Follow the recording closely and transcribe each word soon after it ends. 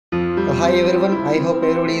Hi everyone, I hope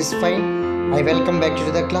everybody is fine. I welcome back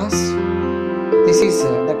to the class. This is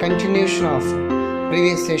the continuation of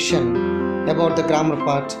previous session about the grammar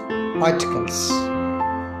part articles.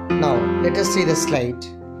 Now let us see the slide.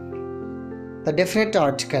 The definite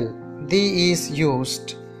article the is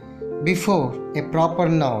used before a proper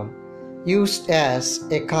noun, used as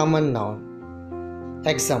a common noun.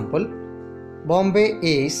 Example: Bombay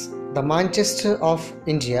is the Manchester of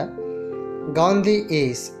India. Gandhi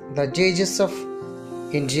is the Jesus of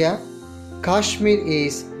India. Kashmir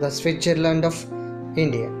is the Switzerland of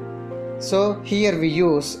India. So here we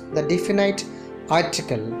use the definite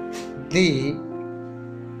article the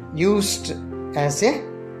used as a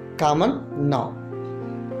common noun.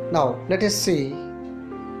 Now let us see.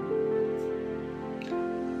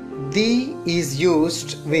 The is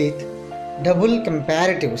used with double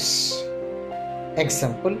comparatives.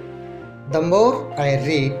 Example: the more I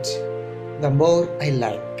read, the more I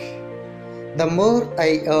like. The more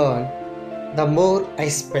I earn, the more I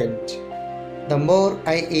spend. The more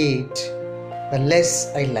I eat, the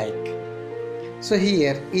less I like. So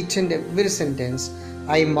here each and every sentence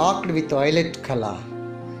I marked with violet color,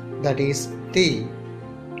 that is the.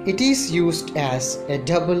 It is used as a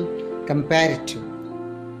double comparative.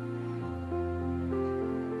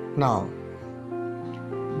 Now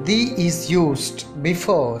the is used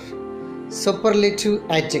before superlative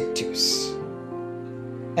adjectives.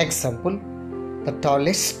 Example: the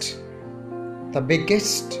tallest, the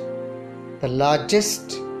biggest, the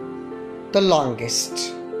largest, the longest.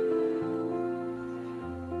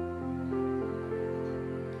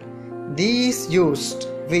 These used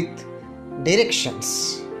with directions: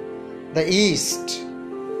 the east,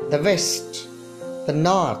 the west, the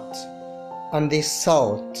north, and the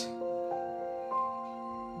south.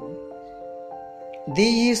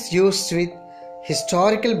 These used with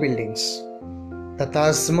historical buildings: the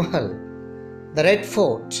Taj Mahal, the Red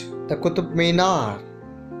Fort, the Qutub Minar,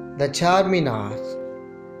 the Charminar.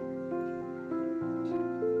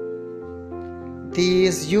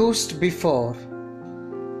 These used before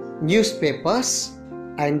newspapers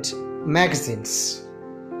and magazines.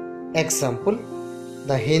 Example: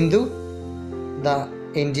 the Hindu, the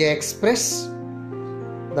India Express,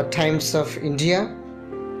 the Times of India,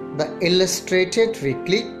 the Illustrated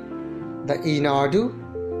Weekly, the Enadu,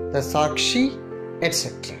 the Sakshi,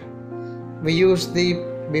 etc. We use the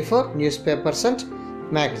before newspapers and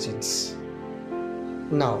magazines.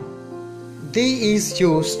 Now, the is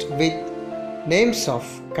used with names of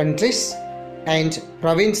countries and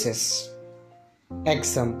provinces.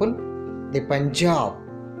 Example: the Punjab,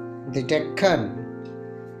 the Deccan,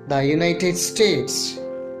 the United States,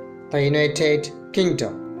 the United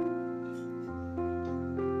Kingdom.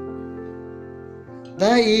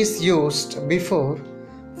 The is used before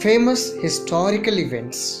famous historical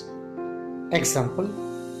events. Example: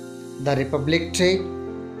 the Republic Day,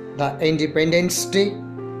 the Independence Day,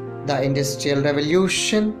 the Industrial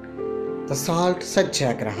Revolution, the Salt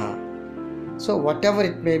Satyagraha. So whatever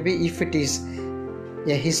it may be, if it is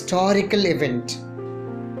a historical event,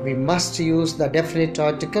 we must use the definite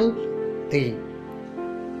article the.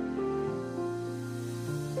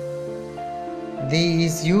 The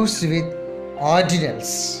is used with ordinals: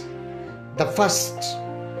 the first,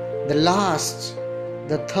 the last,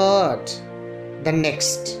 the third, the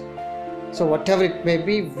next. So whatever it may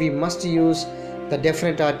be, we must use the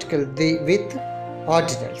definite article the with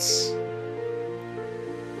ordinals.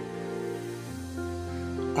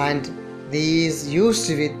 And these used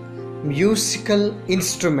with musical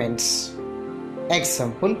instruments.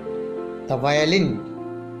 Example: the violin,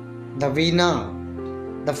 the veena,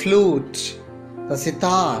 the flute, the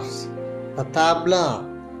sitars, the tabla,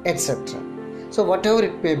 etc. So whatever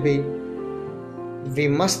it may be, we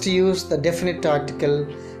must use the definite article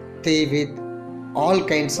the with all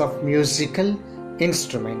kinds of musical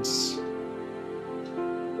instruments.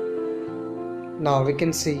 Now we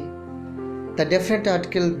can see the definite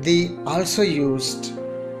article the also used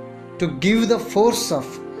to give the force of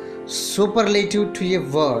superlative to a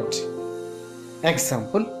word.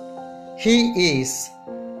 Example: he is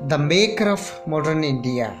the maker of modern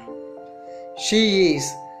India. She is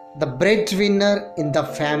the breadwinner in the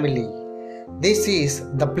family. This is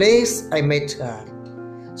the place I met her.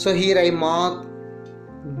 So here I mark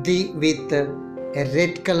the with a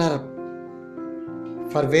red color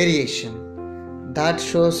for variation. That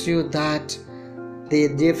shows you that the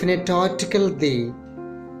definite article the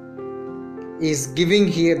is giving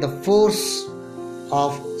here the force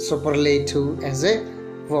of superlative as a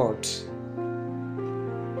word.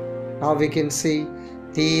 Now we can see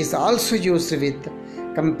these also used with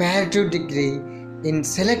comparative degree in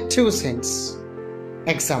selective sense.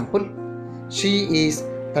 Example, She is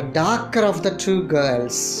the darker of the two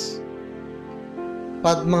girls.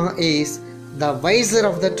 Padma is the wiser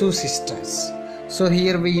of the two sisters. So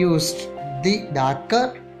here we used the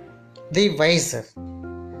darker, the wiser.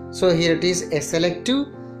 So here it is a selective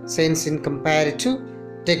sense in comparative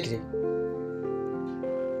degree.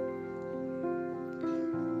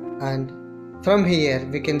 And from here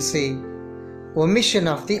we can see omission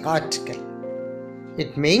of the article.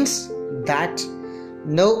 It means that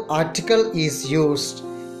no article is used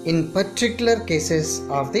in particular cases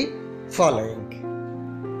of the following.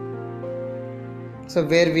 So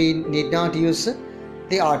where we need not use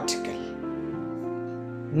the article.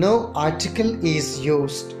 No article is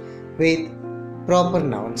used with proper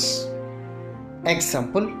nouns.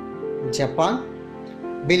 Example: Japan,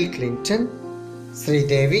 Bill Clinton,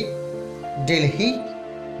 Sridevi, Delhi,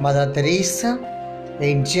 Mother Teresa,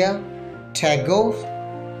 India, Tagore,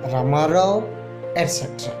 Ramarao,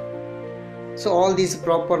 etc. So all these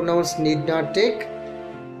proper nouns need not take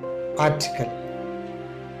article.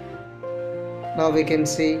 Now we can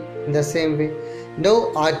see in the same way,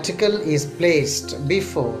 no article is placed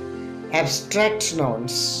before abstract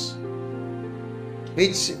nouns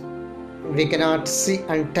which we cannot see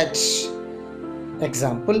and touch.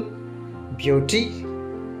 Example: beauty,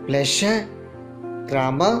 pleasure,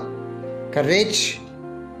 grammar, courage,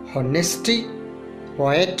 honesty,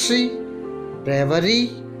 poetry,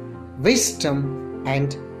 bravery, wisdom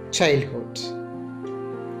and childhood.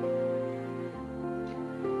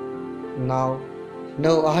 Now,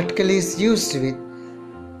 no article is used with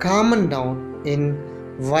common noun in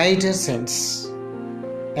wider sense.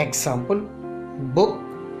 Example: book,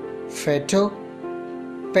 photo,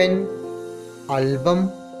 pen,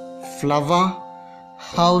 album, flower,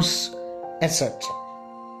 house, etc.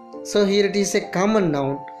 So here it is a common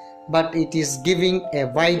noun, but it is giving a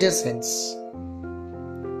wider sense.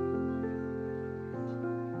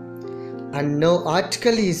 And no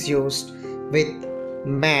article is used with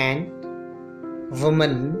man,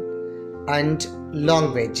 woman and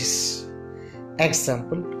languages.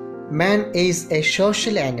 Example: man is a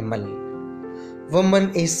social animal.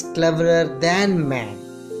 Woman is cleverer than man.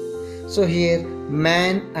 So here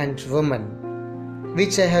man and woman,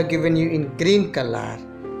 which I have given you in green color,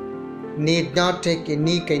 need not take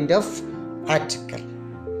any kind of article.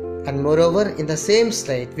 And moreover, in the same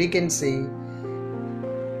slide we can see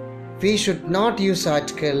we should not use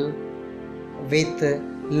article with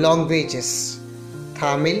languages: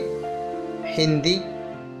 Tamil, Hindi,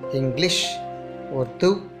 English,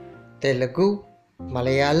 Urdu, Telugu,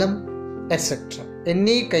 Malayalam, etc.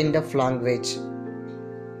 Any kind of language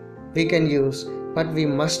we can use, but we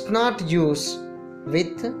must not use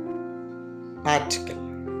with article.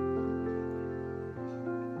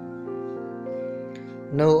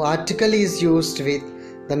 No article is used with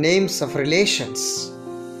the names of relations.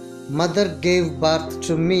 Mother gave birth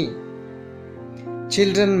to me.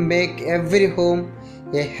 Children make every home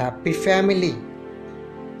a happy family.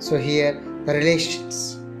 So here the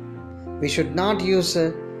relations. We should not use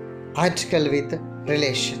an article with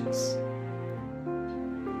relations.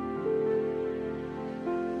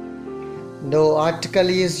 No article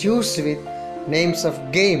is used with names of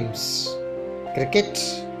games: cricket,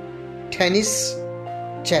 tennis,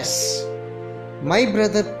 chess. My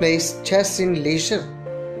brother plays chess in leisure.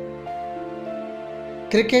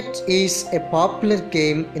 Cricket is a popular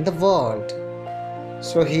game in the world.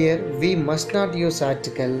 So here we must not use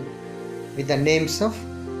article with the names of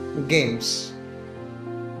games.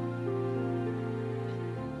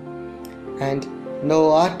 And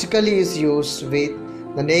no article is used with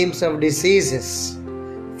the names of diseases: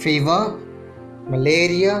 fever,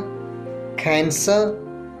 malaria, cancer.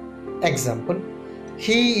 Example: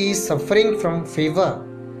 he is suffering from fever.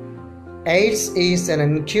 AIDS is an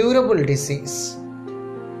incurable disease.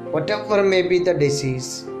 Whatever may be the disease,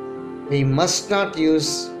 we must not use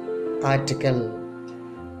article.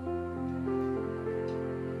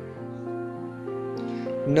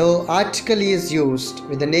 No article is used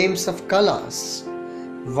with the names of colors: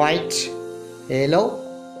 white, yellow,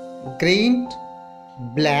 green,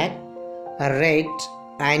 black, red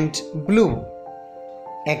and blue.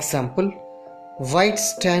 Example: white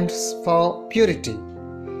stands for purity.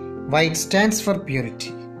 White stands for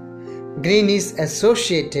purity. Green is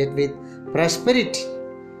associated with prosperity.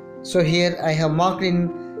 So here I have marked in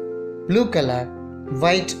blue color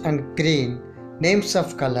white and green, names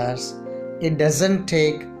of colors. It doesn't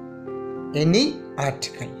take any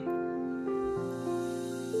article.